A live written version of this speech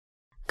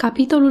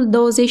Capitolul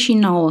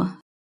 29.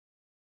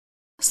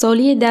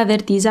 Solie de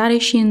avertizare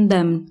și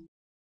îndemn.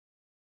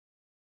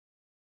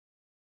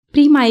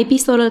 Prima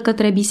epistolă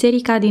către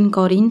biserica din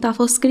Corint a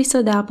fost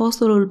scrisă de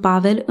apostolul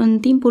Pavel în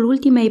timpul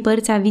ultimei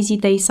părți a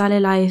vizitei sale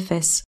la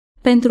Efes.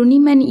 Pentru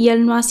nimeni el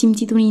nu a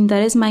simțit un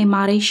interes mai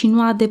mare și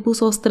nu a depus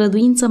o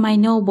străduință mai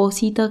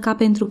neobosită ca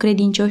pentru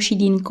credincioșii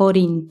din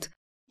Corint.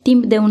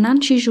 Timp de 1 an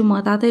și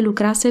jumătate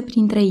lucrase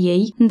printre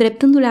ei,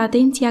 îndreptându-le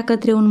atenția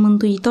către un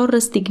mântuitor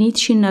răstignit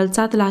și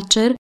înălțat la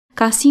cer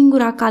ca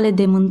singura cale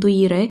de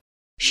mântuire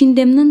și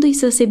îndemnându-i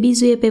să se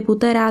bizuie pe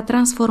puterea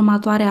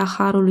transformatoare a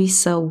harului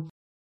său.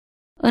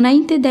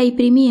 Înainte de a-i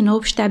primi în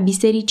obștea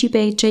bisericii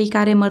pe cei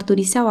care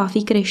mărturiseau a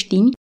fi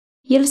creștini,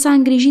 el s-a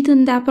îngrijit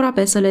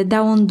îndeaproape să le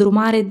dea o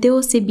îndrumare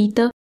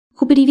deosebită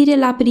cu privire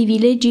la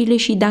privilegiile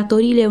și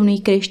datoriile unui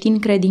creștin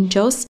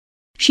credincios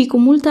și cu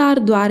multă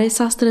ardoare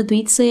s-a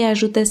străduit să-i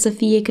ajute să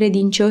fie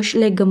credincioși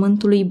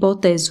legământului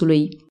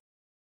botezului.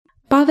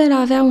 Pavel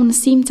avea un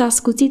simț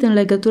ascuțit în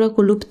legătură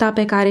cu lupta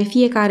pe care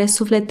fiecare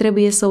suflet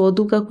trebuie să o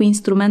ducă cu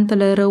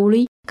instrumentele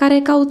răului, care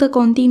caută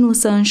continuu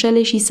să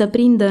înșele și să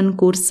prindă în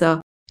cursă,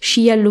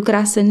 și el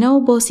lucrase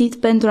neobosit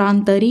pentru a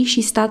întări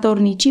și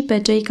statornici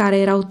pe cei care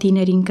erau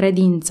tineri în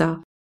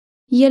credință.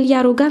 El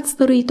i-a rugat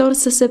stăruitor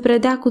să se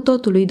predea cu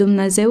totul lui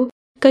Dumnezeu,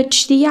 căci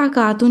știa că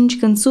atunci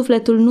când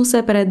sufletul nu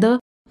se predă,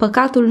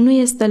 păcatul nu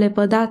este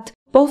lepădat,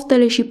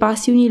 poftele și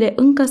pasiunile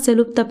încă se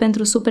luptă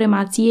pentru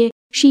supremație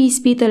și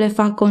ispitele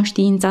fac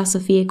conștiința să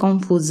fie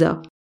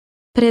confuză.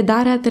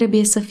 Predarea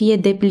trebuie să fie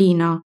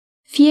deplină.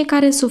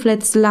 Fiecare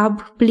suflet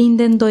slab, plin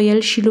de îndoiel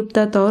și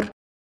luptător,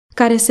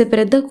 care se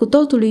predă cu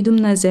totul lui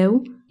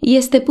Dumnezeu,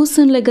 este pus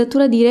în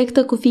legătură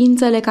directă cu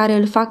ființele care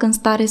îl fac în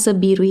stare să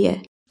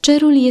biruie.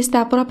 Cerul este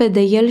aproape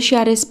de el și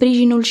are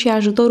sprijinul și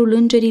ajutorul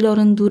îngerilor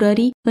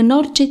îndurării în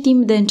orice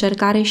timp de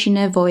încercare și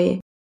nevoie.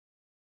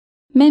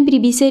 Membrii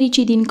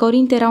bisericii din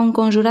Corint erau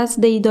înconjurați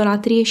de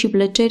idolatrie și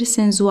plăceri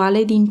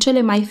senzuale din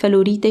cele mai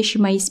felurite și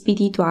mai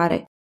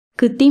ispititoare.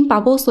 Cât timp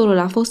apostolul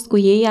a fost cu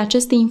ei,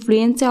 aceste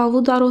influențe au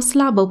avut doar o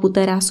slabă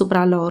putere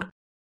asupra lor.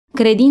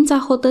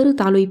 Credința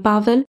hotărâtă a lui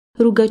Pavel,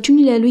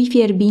 rugăciunile lui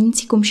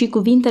fierbinți, cum și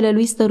cuvintele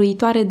lui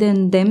stăruitoare de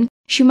îndemn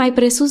și mai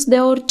presus de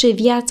orice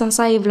viața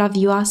sa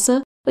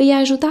evlavioasă, îi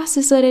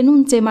ajutase să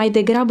renunțe mai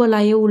degrabă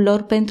la euul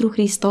lor pentru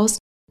Hristos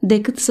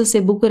decât să se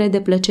bucure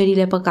de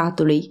plăcerile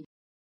păcatului.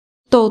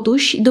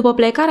 Totuși, după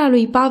plecarea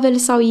lui Pavel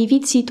s-au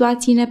ivit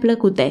situații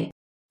neplăcute.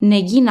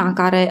 Neghina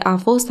care a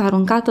fost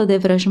aruncată de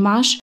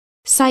vrăjmaș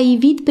s-a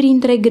ivit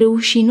printre grâu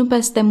și nu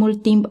peste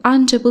mult timp a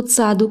început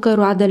să aducă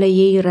roadele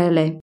ei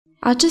rele.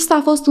 Acesta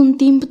a fost un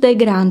timp de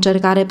grea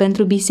încercare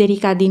pentru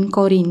biserica din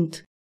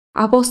Corint.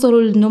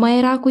 Apostolul nu mai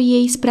era cu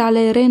ei spre a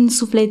le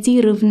reînsufleți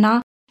râvna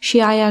și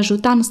a-i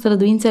ajuta în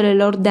străduințele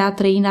lor de a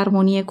trăi în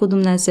armonie cu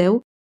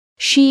Dumnezeu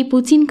și,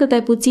 puțin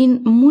câte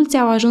puțin, mulți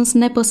au ajuns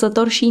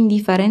nepăsători și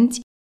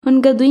indiferenți,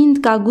 îngăduind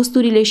ca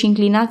gusturile și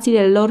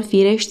inclinațiile lor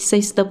firești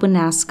să-i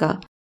stăpânească.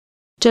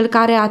 Cel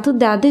care atât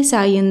de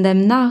adesea îi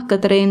îndemna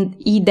către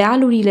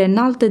idealurile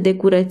înalte de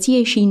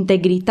curăție și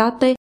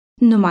integritate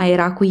nu mai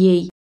era cu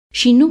ei.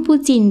 Și nu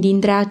puțin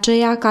dintre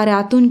aceia care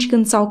atunci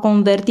când s-au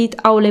convertit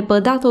au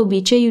lepădat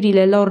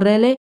obiceiurile lor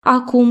rele,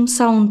 acum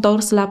s-au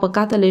întors la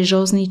păcatele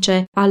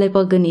josnice ale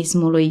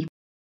păgânismului.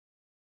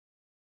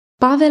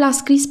 Pavel a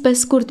scris pe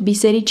scurt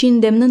bisericii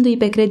îndemnându-i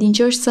pe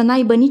credincioși să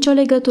n-aibă nicio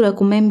legătură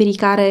cu membrii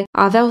care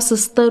aveau să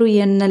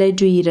stăruie în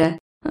nelegiuire.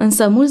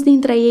 Însă mulți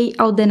dintre ei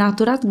au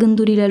denaturat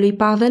gândurile lui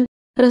Pavel,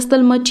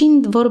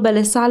 răstălmăcind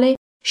vorbele sale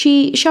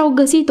și și-au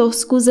găsit o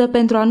scuză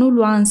pentru a nu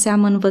lua în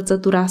seamă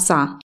învățătura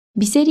sa.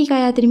 Biserica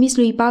i-a trimis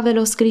lui Pavel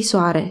o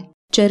scrisoare,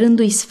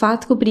 cerându-i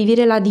sfat cu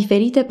privire la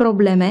diferite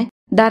probleme,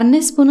 dar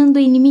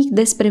nespunându-i nimic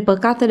despre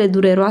păcatele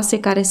dureroase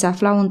care se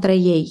aflau între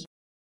ei.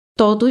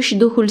 Totuși,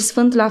 Duhul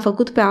Sfânt l-a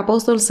făcut pe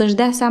apostol să-și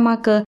dea seama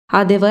că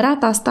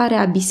adevărata stare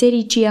a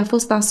bisericii a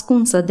fost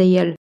ascunsă de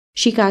el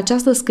și că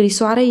această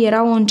scrisoare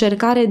era o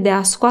încercare de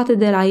a scoate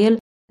de la el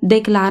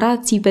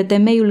declarații pe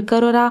temeiul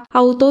cărora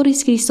autorii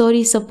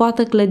scrisorii să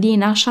poată clădi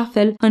în așa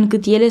fel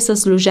încât ele să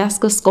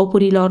slujească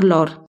scopurilor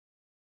lor.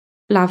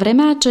 La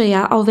vremea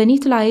aceea au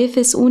venit la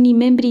Efes unii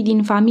membri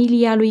din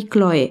familia lui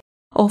Chloe,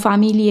 o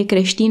familie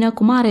creștină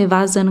cu mare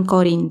vază în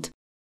Corint.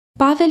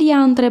 Pavel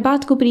i-a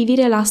întrebat cu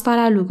privire la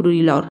starea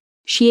lucrurilor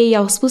și ei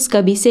i-au spus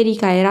că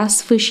biserica era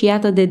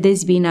sfâșiată de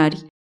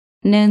dezbinări.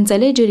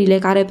 Neînțelegerile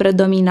care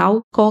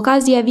predominau, cu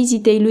ocazia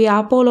vizitei lui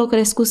Apollo,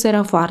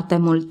 crescuseră foarte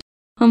mult.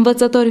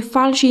 Învățători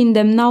falși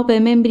îndemnau pe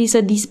membrii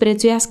să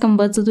disprețuiască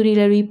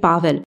învățăturile lui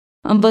Pavel.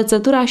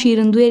 Învățătura și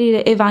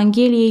rânduierile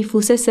Evangheliei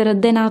fuseseră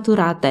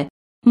denaturate.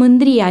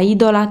 Mândria,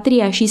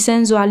 idolatria și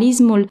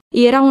senzualismul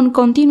erau în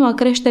continuă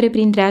creștere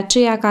printre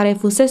aceia care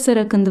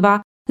fuseseră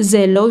cândva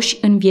zeloși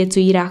în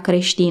viețuirea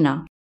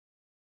creștină.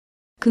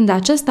 Când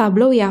acest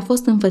tablou i-a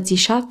fost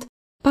înfățișat,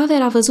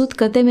 Pavel a văzut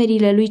că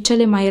temerile lui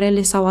cele mai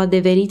rele s-au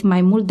adeverit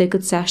mai mult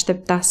decât se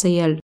așteptase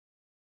el.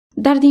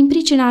 Dar din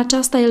pricina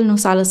aceasta el nu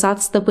s-a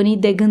lăsat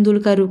stăpânit de gândul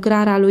că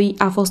lucrarea lui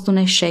a fost un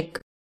eșec.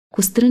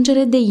 Cu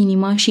strângere de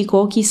inimă și cu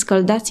ochii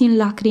scăldați în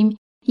lacrimi,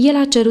 el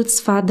a cerut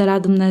sfat de la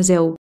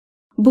Dumnezeu.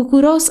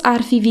 Bucuros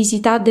ar fi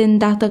vizitat de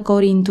îndată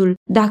Corintul,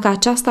 dacă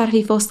aceasta ar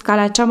fi fost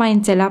calea cea mai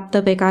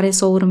înțeleaptă pe care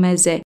să o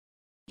urmeze.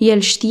 El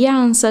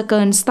știa însă că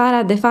în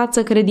starea de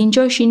față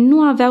credincioșii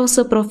nu aveau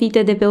să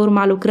profite de pe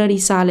urma lucrării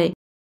sale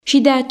și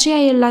de aceea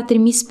el l-a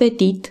trimis pe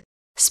Tit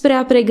spre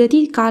a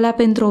pregăti calea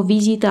pentru o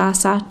vizită a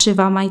sa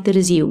ceva mai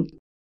târziu.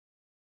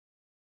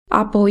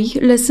 Apoi,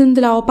 lăsând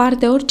la o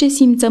parte orice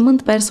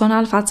simțământ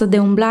personal față de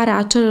umblarea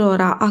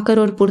acelora a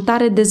căror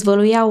purtare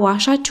dezvăluia o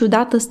așa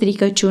ciudată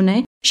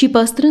stricăciune și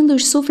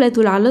păstrându-și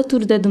sufletul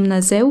alături de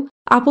Dumnezeu,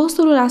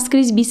 apostolul a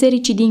scris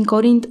bisericii din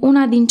Corint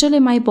una din cele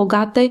mai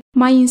bogate,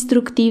 mai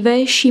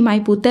instructive și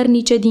mai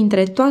puternice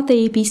dintre toate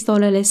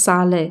epistolele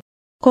sale.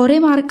 Cu o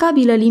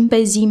remarcabilă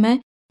limpezime,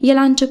 el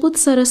a început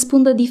să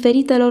răspundă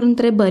diferitelor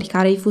întrebări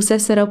care îi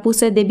fusese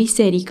răpuse de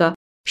biserică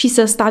și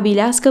să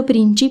stabilească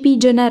principii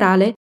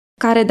generale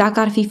care, dacă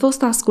ar fi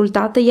fost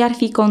ascultate, i-ar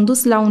fi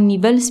condus la un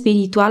nivel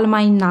spiritual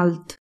mai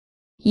înalt.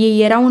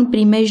 Ei erau în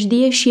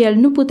primejdie și el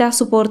nu putea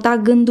suporta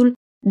gândul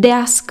de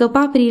a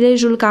scăpa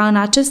prilejul ca în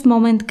acest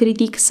moment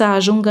critic să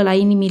ajungă la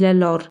inimile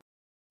lor.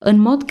 În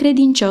mod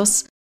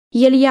credincios,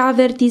 el i-a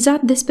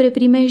avertizat despre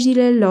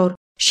primejdiile lor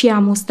și i-a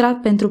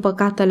mustrat pentru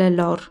păcatele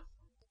lor.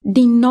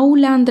 Din nou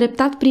le-a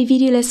îndreptat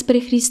privirile spre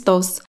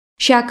Hristos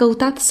și a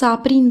căutat să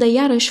aprindă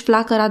iarăși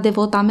flacăra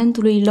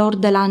devotamentului lor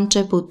de la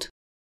început.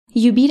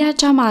 Iubirea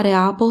cea mare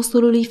a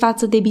apostolului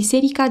față de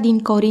biserica din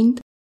Corint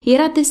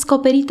era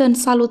descoperită în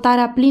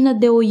salutarea plină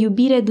de o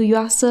iubire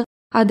duioasă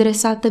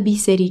adresată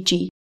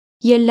bisericii.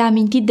 El le-a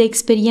amintit de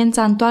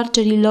experiența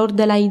întoarcerii lor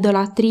de la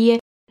idolatrie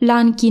la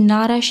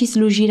închinarea și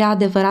slujirea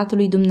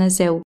adevăratului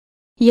Dumnezeu.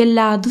 El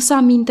le-a adus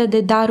aminte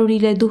de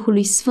darurile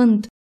Duhului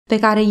Sfânt pe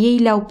care ei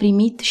le-au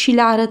primit și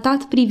le-a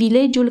arătat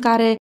privilegiul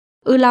care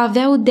îl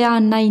aveau de a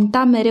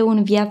înainta mereu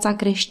în viața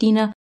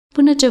creștină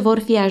până ce vor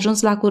fi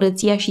ajuns la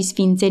curăția și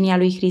sfințenia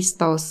lui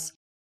Hristos.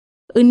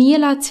 În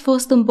el ați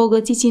fost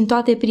îmbogățiți în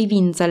toate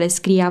privințele,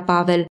 scria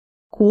Pavel,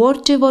 cu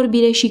orice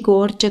vorbire și cu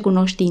orice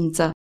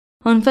cunoștință.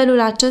 În felul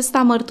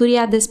acesta,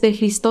 mărturia despre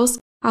Hristos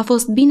a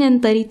fost bine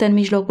întărită în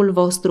mijlocul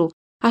vostru,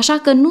 așa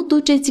că nu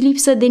duceți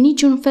lipsă de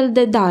niciun fel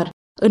de dar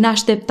în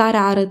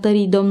așteptarea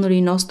arătării Domnului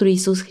nostru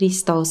Iisus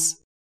Hristos.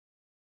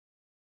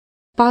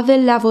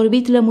 Pavel le-a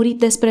vorbit lămurit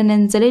despre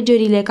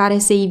neînțelegerile care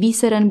se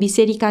iviseră în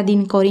biserica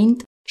din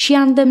Corint și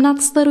a îndemnat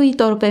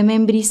stăruitor pe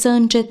membrii să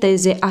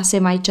înceteze a se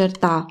mai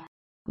certa.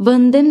 Vă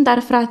îndemn, dar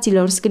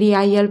fraților,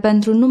 scria el,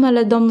 pentru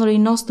numele Domnului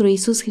nostru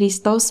Iisus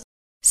Hristos,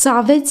 să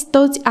aveți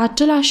toți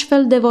același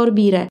fel de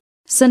vorbire,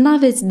 să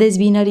n-aveți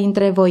dezbinări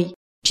între voi,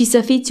 ci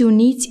să fiți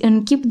uniți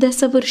în chip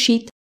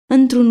desăvârșit,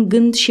 într-un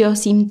gând și o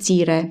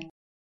simțire.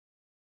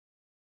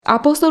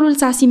 Apostolul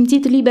s-a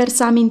simțit liber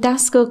să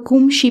amintească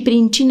cum și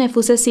prin cine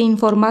fusese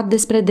informat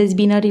despre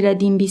dezbinările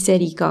din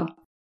biserică.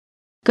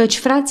 Căci,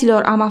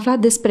 fraților, am aflat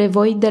despre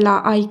voi de la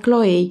ai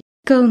Chloei,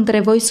 că între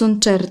voi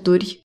sunt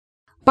certuri.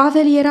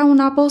 Pavel era un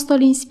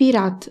apostol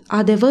inspirat,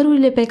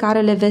 adevărurile pe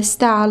care le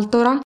vestea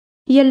altora,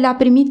 el le-a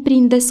primit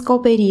prin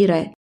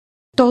descoperire.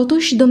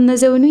 Totuși,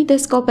 Dumnezeu nu-i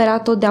descopera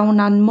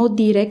totdeauna în mod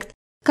direct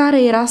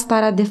care era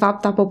starea de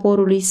fapt a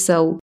poporului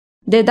său.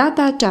 De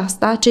data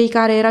aceasta, cei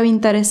care erau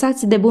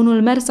interesați de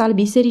bunul mers al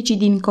bisericii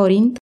din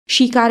Corint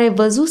și care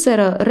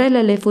văzuseră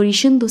relele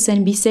furișându-se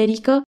în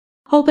biserică,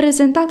 au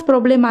prezentat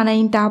problema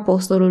înaintea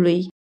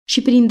apostolului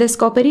și prin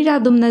descoperirea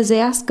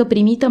dumnezeiască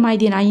primită mai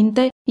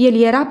dinainte,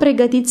 el era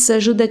pregătit să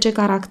judece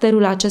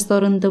caracterul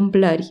acestor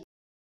întâmplări.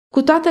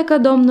 Cu toate că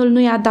Domnul nu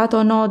i-a dat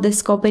o nouă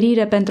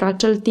descoperire pentru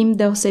acel timp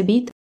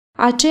deosebit,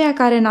 aceia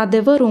care în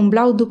adevăr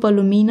umblau după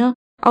lumină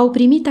au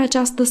primit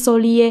această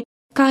solie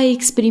ca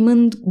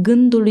exprimând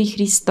gândul lui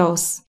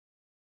Hristos.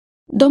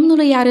 Domnul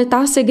îi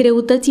arătase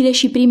greutățile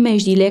și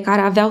primejdile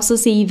care aveau să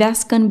se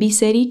ivească în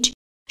biserici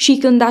și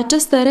când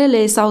aceste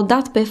rele s-au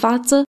dat pe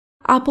față,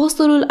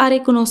 apostolul a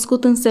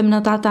recunoscut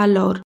însemnătatea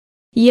lor.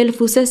 El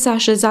fusese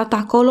așezat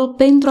acolo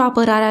pentru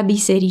apărarea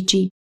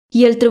bisericii.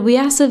 El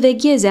trebuia să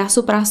vegheze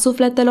asupra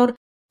sufletelor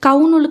ca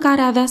unul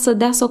care avea să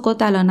dea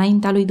socoteală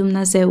înaintea lui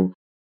Dumnezeu.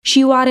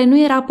 Și oare nu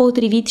era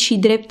potrivit și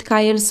drept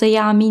ca el să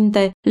ia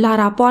aminte la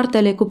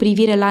rapoartele cu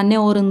privire la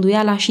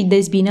neorânduiala și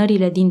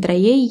dezbinările dintre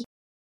ei?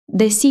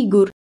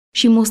 Desigur,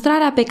 și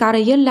mustrarea pe care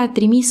el le-a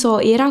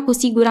trimis-o era cu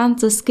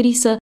siguranță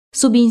scrisă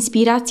sub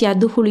inspirația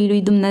Duhului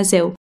lui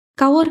Dumnezeu,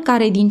 ca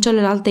oricare din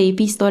celelalte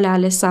epistole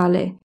ale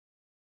sale.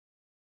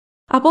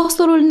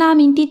 Apostolul n-a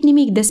amintit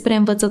nimic despre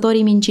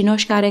învățătorii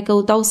mincinoși care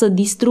căutau să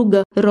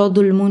distrugă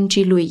rodul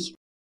muncii lui.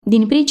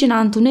 Din pricina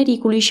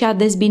întunericului și a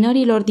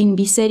dezbinărilor din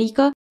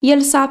biserică,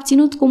 el s-a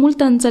abținut cu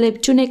multă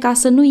înțelepciune ca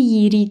să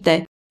nu-i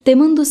irite,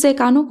 temându-se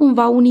ca nu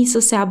cumva unii să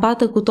se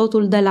abată cu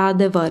totul de la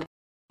adevăr.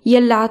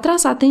 El le-a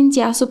atras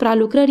atenția asupra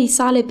lucrării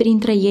sale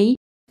printre ei,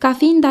 ca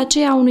fiind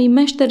aceea unui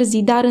meșter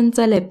zidar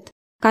înțelept,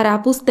 care a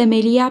pus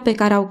temelia pe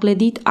care au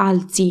clădit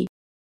alții.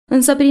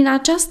 Însă prin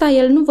aceasta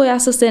el nu voia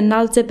să se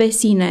înalțe pe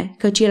sine,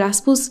 căci el a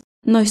spus,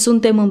 noi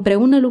suntem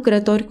împreună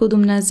lucrători cu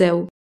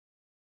Dumnezeu.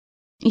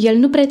 El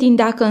nu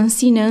pretindea că în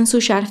sine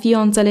însuși ar fi o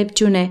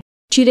înțelepciune,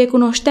 ci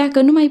recunoștea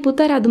că numai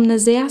puterea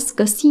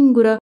dumnezeiască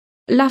singură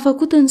l-a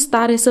făcut în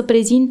stare să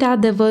prezinte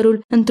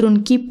adevărul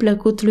într-un chip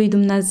plăcut lui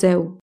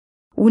Dumnezeu.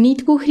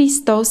 Unit cu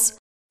Hristos,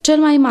 cel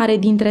mai mare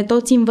dintre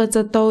toți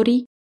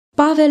învățătorii,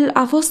 Pavel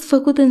a fost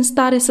făcut în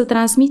stare să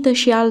transmită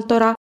și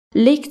altora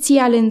lecții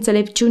ale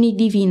înțelepciunii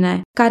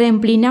divine, care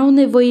împlineau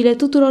nevoile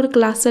tuturor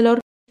claselor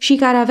și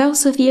care aveau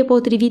să fie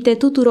potrivite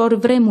tuturor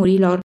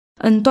vremurilor,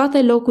 în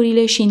toate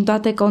locurile și în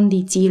toate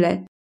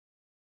condițiile.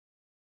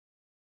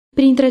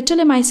 Printre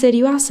cele mai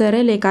serioase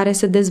rele care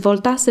se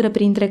dezvoltaseră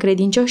printre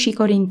credincioșii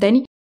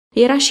corinteni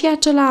era și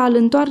acela al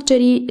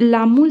întoarcerii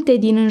la multe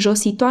din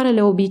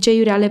înjositoarele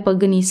obiceiuri ale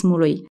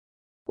păgânismului.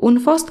 Un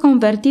fost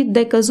convertit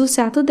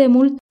decăzuse atât de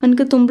mult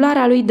încât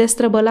umblarea lui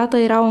destrăbălată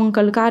era o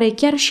încălcare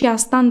chiar și a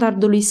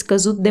standardului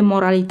scăzut de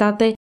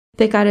moralitate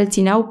pe care îl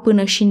țineau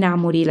până și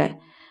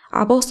neamurile.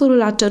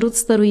 Apostolul a cerut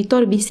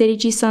stăruitor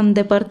bisericii să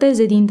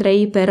îndepărteze dintre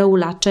ei pe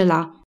răul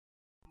acela.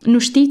 Nu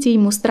știți, îi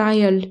mustra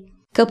el,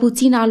 că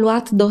puțin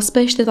aluat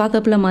dospește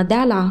toată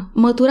plămădeala?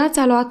 Măturați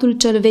aluatul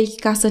cel vechi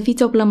ca să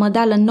fiți o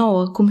plămădeală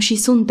nouă, cum și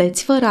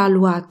sunteți, fără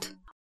aluat.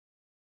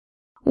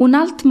 Un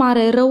alt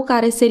mare rău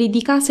care se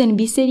ridicase în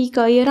biserică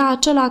era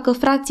acela că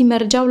frații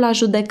mergeau la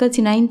judecăți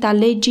înaintea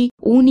legii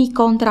unii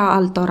contra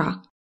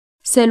altora.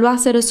 Se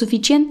luaseră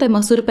suficiente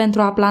măsuri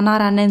pentru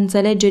aplanarea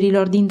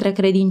neînțelegerilor dintre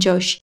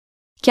credincioși.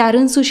 Chiar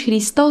însuși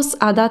Hristos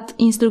a dat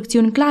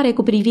instrucțiuni clare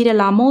cu privire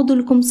la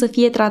modul cum să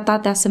fie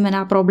tratate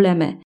asemenea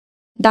probleme.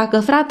 Dacă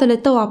fratele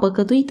tău a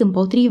păcătuit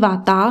împotriva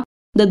ta,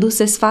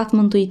 dăduse sfat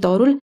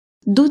Mântuitorul,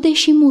 du-te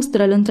și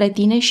mustră-l între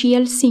tine și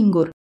el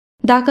singur.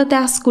 Dacă te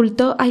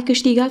ascultă, ai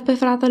câștigat pe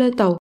fratele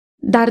tău.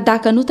 Dar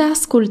dacă nu te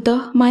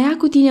ascultă, mai ia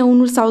cu tine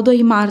unul sau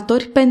doi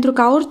martori, pentru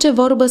ca orice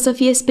vorbă să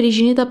fie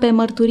sprijinită pe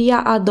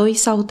mărturia a 2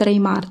 sau 3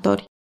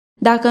 martori.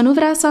 Dacă nu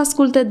vrea să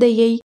asculte de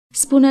ei,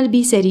 spune-l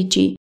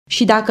bisericii.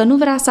 Și dacă nu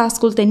vrea să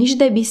asculte nici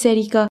de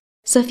biserică,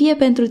 să fie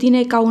pentru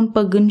tine ca un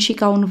păgân și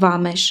ca un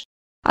vameș.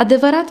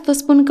 Adevărat vă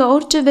spun că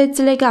orice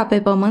veți lega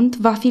pe pământ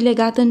va fi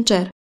legat în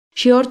cer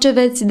și orice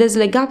veți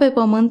dezlega pe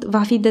pământ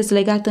va fi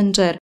dezlegat în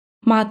cer.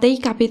 Matei,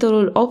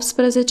 capitolul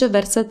 18,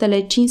 versetele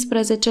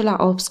 15 la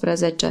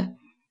 18.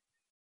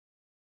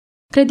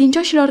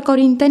 Credincioșilor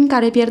corinteni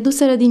care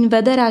pierduseră din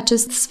vedere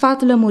acest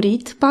sfat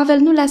lămurit, Pavel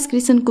nu le-a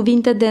scris în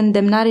cuvinte de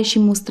îndemnare și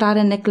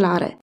mustrare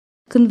neclare.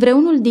 Când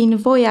vreunul din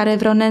voi are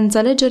vreo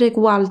neînțelegere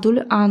cu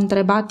altul, a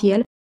întrebat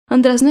el,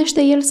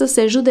 îndrăznește el să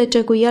se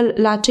judece cu el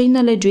la cei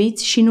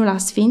nelegiuiți și nu la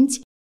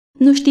sfinți?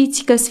 Nu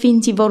știți că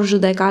sfinții vor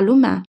judeca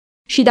lumea?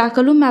 Și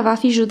dacă lumea va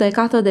fi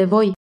judecată de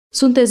voi,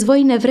 sunteți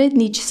voi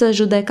nevrednici să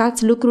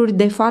judecați lucruri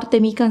de foarte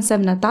mică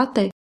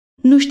însemnătate?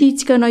 Nu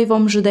știți că noi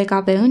vom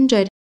judeca pe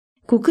îngeri?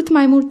 Cu cât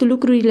mai mult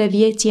lucrurile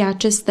vieții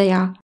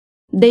acesteia.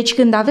 Deci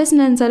când aveți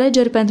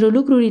neînțelegeri pentru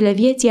lucrurile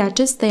vieții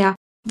acesteia,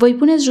 voi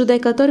puneți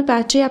judecători pe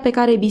aceia pe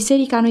care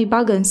biserica nu-i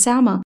bagă în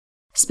seamă?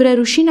 Spre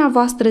rușinea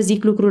voastră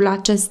zic lucrul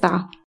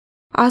acesta.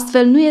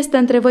 Astfel nu este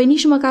între voi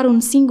nici măcar un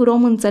singur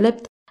om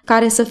înțelept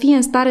care să fie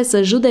în stare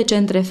să judece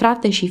între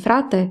frate și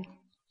frate?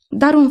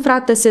 Dar un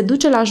frate se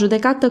duce la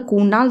judecată cu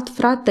un alt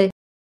frate.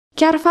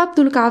 Chiar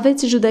faptul că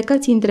aveți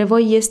judecăți între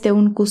voi este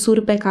un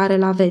cusur pe care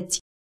îl aveți.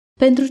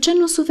 Pentru ce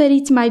nu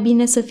suferiți mai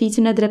bine să fiți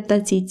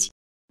nedreptățiți?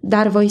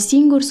 Dar voi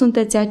singuri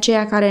sunteți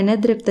aceia care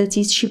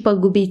nedreptățiți și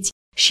păgubiți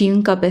și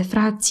încă pe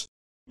frați.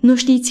 Nu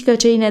știți că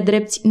cei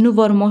nedrepți nu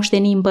vor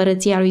moșteni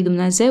împărăția lui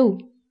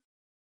Dumnezeu?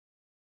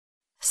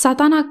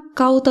 Satana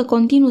caută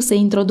continuu să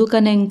introducă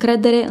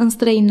neîncredere,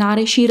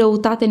 înstrăinare și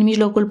răutate în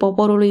mijlocul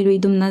poporului lui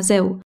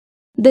Dumnezeu.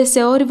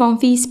 Deseori vom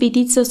fi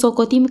ispitiți să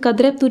socotim că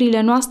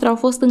drepturile noastre au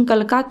fost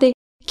încălcate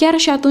chiar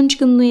și atunci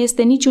când nu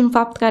este niciun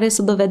fapt care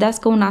să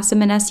dovedească un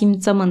asemenea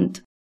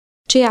simțământ.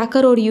 Cei a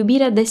căror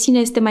iubire de sine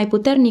este mai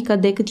puternică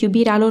decât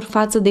iubirea lor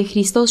față de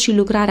Hristos și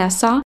lucrarea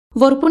sa,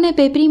 vor pune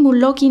pe primul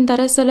loc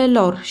interesele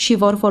lor și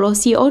vor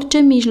folosi orice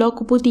mijloc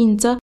cu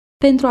putință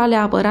pentru a le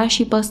apăra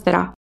și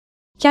păstra.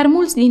 Chiar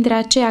mulți dintre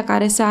aceia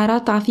care se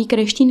arată a fi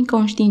creștini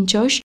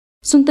conștiincioși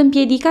sunt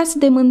împiedicați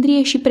de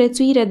mândrie și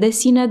prețuire de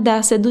sine de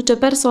a se duce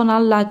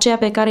personal la aceia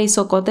pe care îi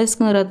socotesc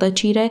în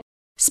rătăcire,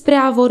 spre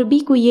a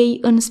vorbi cu ei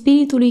în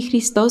spiritul lui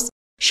Hristos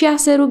și a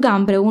se ruga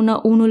împreună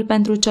unul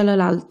pentru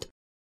celălalt.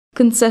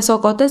 Când se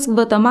socotesc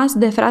vătămați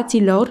de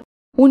frații lor,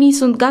 unii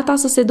sunt gata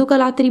să se ducă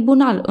la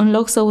tribunal în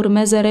loc să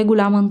urmeze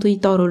regula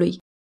Mântuitorului.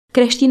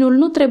 Creștinul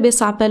nu trebuie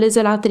să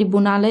apeleze la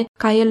tribunale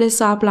ca ele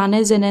să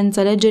aplaneze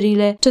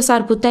neînțelegerile ce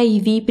s-ar putea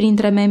ivi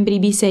printre membrii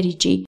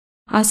bisericii.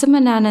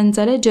 Asemenea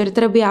neînțelegeri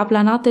trebuie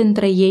aplanate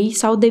între ei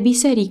sau de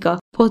biserică,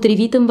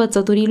 potrivit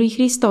învățăturii lui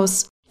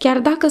Hristos. Chiar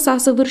dacă s-a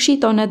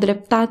săvârșit o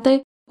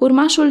nedreptate,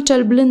 urmașul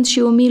cel blând și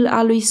umil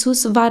al lui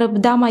Iisus va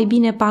răbda mai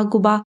bine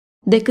paguba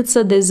decât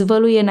să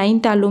dezvăluie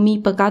înaintea lumii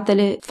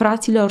păcatele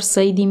fraților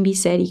săi din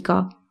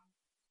biserică.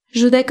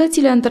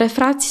 Judecățile între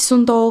frați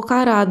sunt o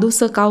ocară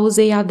adusă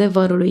cauzei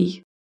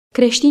adevărului.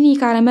 Creștinii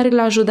care merg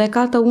la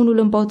judecată unul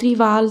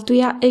împotriva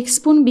altuia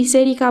expun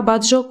biserica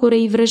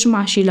batjocurei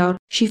vrăjmașilor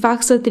și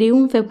fac să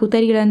triumfe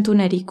puterile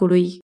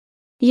întunericului.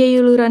 Ei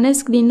îl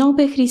rănesc din nou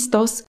pe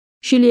Hristos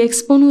și îi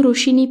expun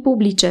rușinii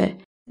publice.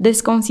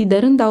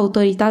 Desconsiderând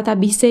autoritatea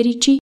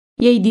bisericii,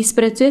 ei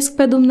disprețuiesc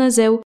pe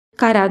Dumnezeu,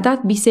 care a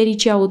dat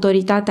bisericii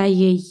autoritatea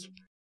ei.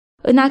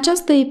 În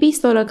această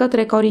epistolă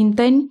către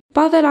Corinteni,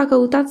 Pavel a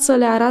căutat să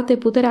le arate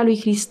puterea lui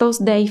Hristos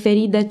de a-i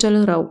feri de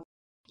cel rău.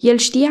 El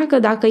știa că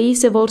dacă ei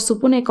se vor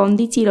supune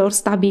condițiilor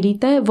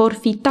stabilite, vor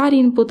fi tari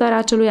în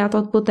puterea celui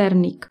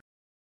atotputernic.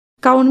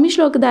 Ca un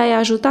mijloc de a-i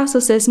ajuta să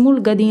se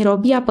smulgă din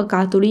robia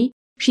păcatului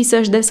și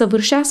să-și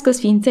desăvârșească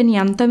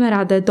sfințenia în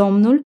temerea de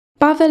Domnul,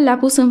 Pavel le-a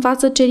pus în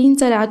față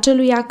cerințele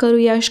aceluia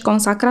căruia își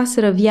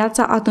consacraseră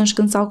viața atunci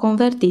când s-au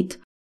convertit.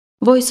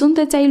 Voi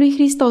sunteți ai lui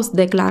Hristos,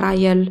 declara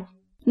el.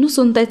 Nu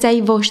sunteți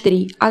ai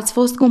voștri, ați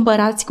fost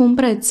cumpărați cu un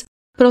preț.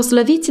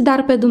 Proslăviți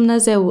dar pe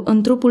Dumnezeu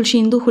în trupul și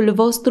în duhul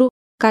vostru,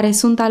 care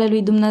sunt ale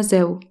lui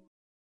Dumnezeu.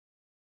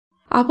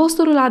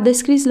 Apostolul a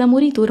descris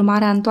lămurit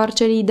urmarea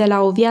întoarcerii de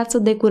la o viață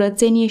de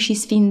curățenie și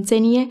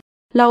sfințenie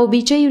la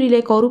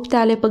obiceiurile corupte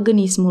ale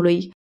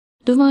păgânismului.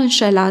 Nu vă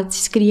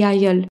înșelați, scria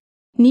el,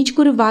 nici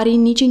curvarii,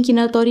 nici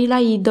închinătorii la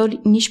idoli,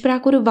 nici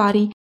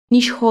preacurvarii,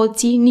 nici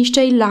hoții, nici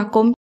cei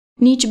lacomi,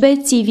 nici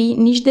bețivii,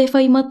 nici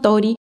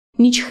defăimătorii,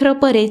 nici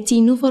hrăpăreții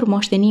nu vor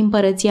moșteni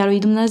împărăția lui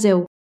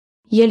Dumnezeu.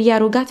 El i-a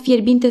rugat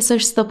fierbinte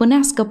să-și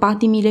stăpânească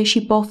patimile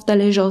și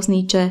poftele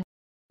josnice.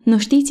 Nu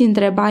știți,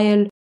 întreba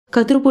el,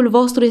 că trupul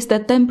vostru este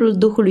templul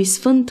Duhului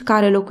Sfânt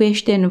care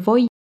locuiește în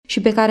voi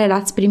și pe care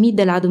l-ați primit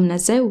de la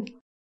Dumnezeu?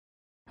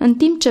 În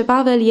timp ce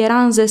Pavel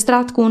era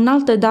înzestrat cu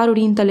înalte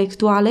daruri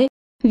intelectuale,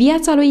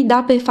 viața lui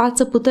da pe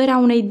față puterea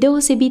unei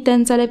deosebite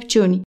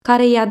înțelepciuni,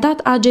 care i-a dat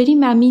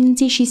agerimea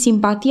minții și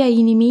simpatia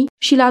inimii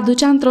și l-a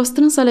ducea într-o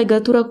strânsă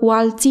legătură cu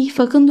alții,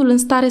 făcându-l în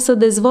stare să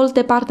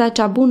dezvolte partea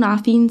cea bună a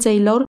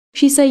ființei lor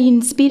și să-i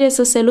inspire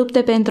să se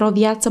lupte pentru o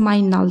viață mai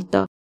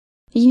înaltă.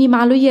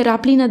 Inima lui era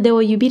plină de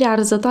o iubire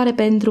arzătoare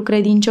pentru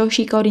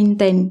credincioșii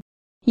corinteni.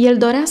 El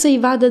dorea să-i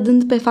vadă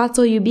dând pe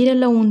față o iubire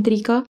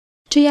lăuntrică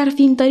ce i-ar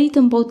fi întărit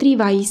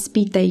împotriva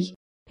ispitei.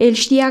 El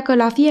știa că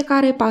la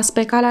fiecare pas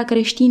pe calea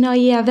creștină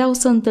ei aveau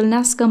să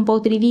întâlnească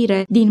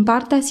împotrivire din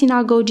partea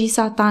sinagogii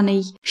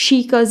satanei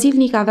și că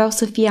zilnic aveau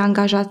să fie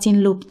angajați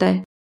în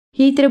lupte.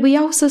 Ei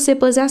trebuiau să se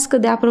păzească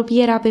de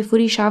apropierea pe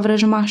furișa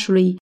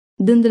vrăjmașului,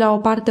 dând la o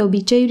parte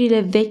obiceiurile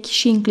vechi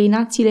și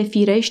inclinațiile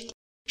firești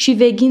și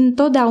veghind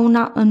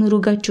totdeauna în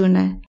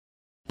rugăciune.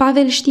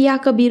 Pavel știa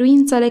că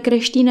biruințele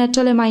creștine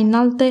cele mai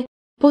înalte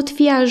pot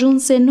fi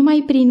ajunse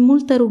numai prin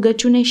multă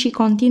rugăciune și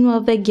continuă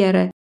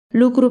veghere,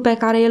 lucru pe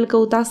care el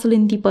căuta să-l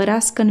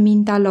întipărească în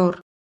mintea lor.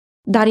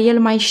 Dar el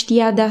mai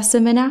știa de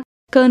asemenea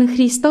că în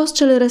Hristos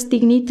cel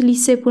răstignit li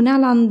se punea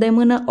la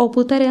îndemână o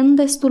putere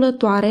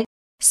îndestulătoare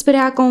spre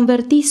a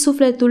converti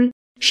sufletul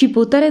și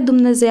putere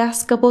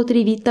dumnezeiască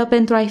potrivită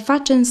pentru a-i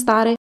face în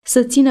stare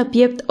să țină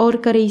piept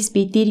oricărei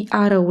ispitiri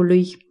a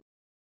răului.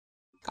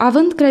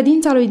 Având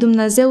credința lui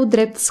Dumnezeu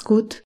drept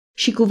scut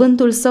și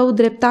cuvântul său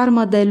drept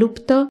armă de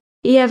luptă,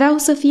 ei aveau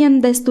să fie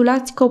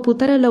îndestulați cu o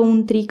putere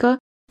lăuntrică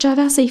ce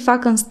avea să-i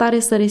facă în stare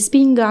să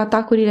respingă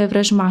atacurile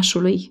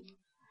vrăjmașului.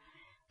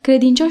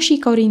 Credincioșii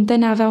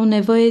corinteni aveau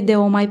nevoie de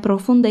o mai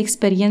profundă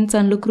experiență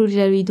în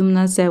lucrurile lui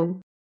Dumnezeu.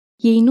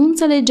 Ei nu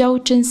înțelegeau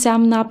ce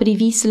înseamnă a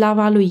privi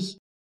slava lui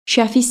și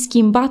a fi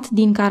schimbat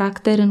din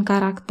caracter în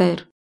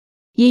caracter.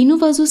 Ei nu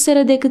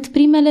văzuseră decât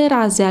primele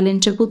raze ale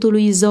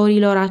începutului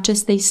zorilor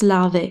acestei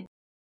slave.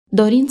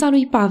 Dorința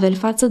lui Pavel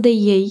față de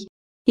ei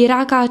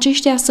era ca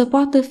aceștia să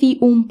poată fi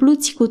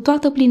umpluți cu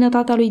toată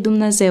plinătatea lui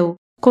Dumnezeu,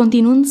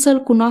 continuând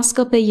să-L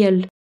cunoască pe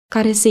El,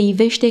 care se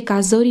ivește ca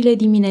zorile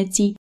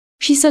dimineții,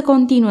 și să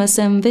continue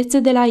să învețe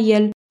de la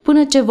El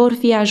până ce vor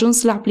fi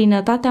ajuns la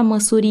plinătatea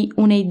măsurii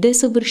unei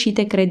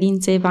desăvârșite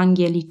credințe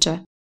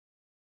evanghelice.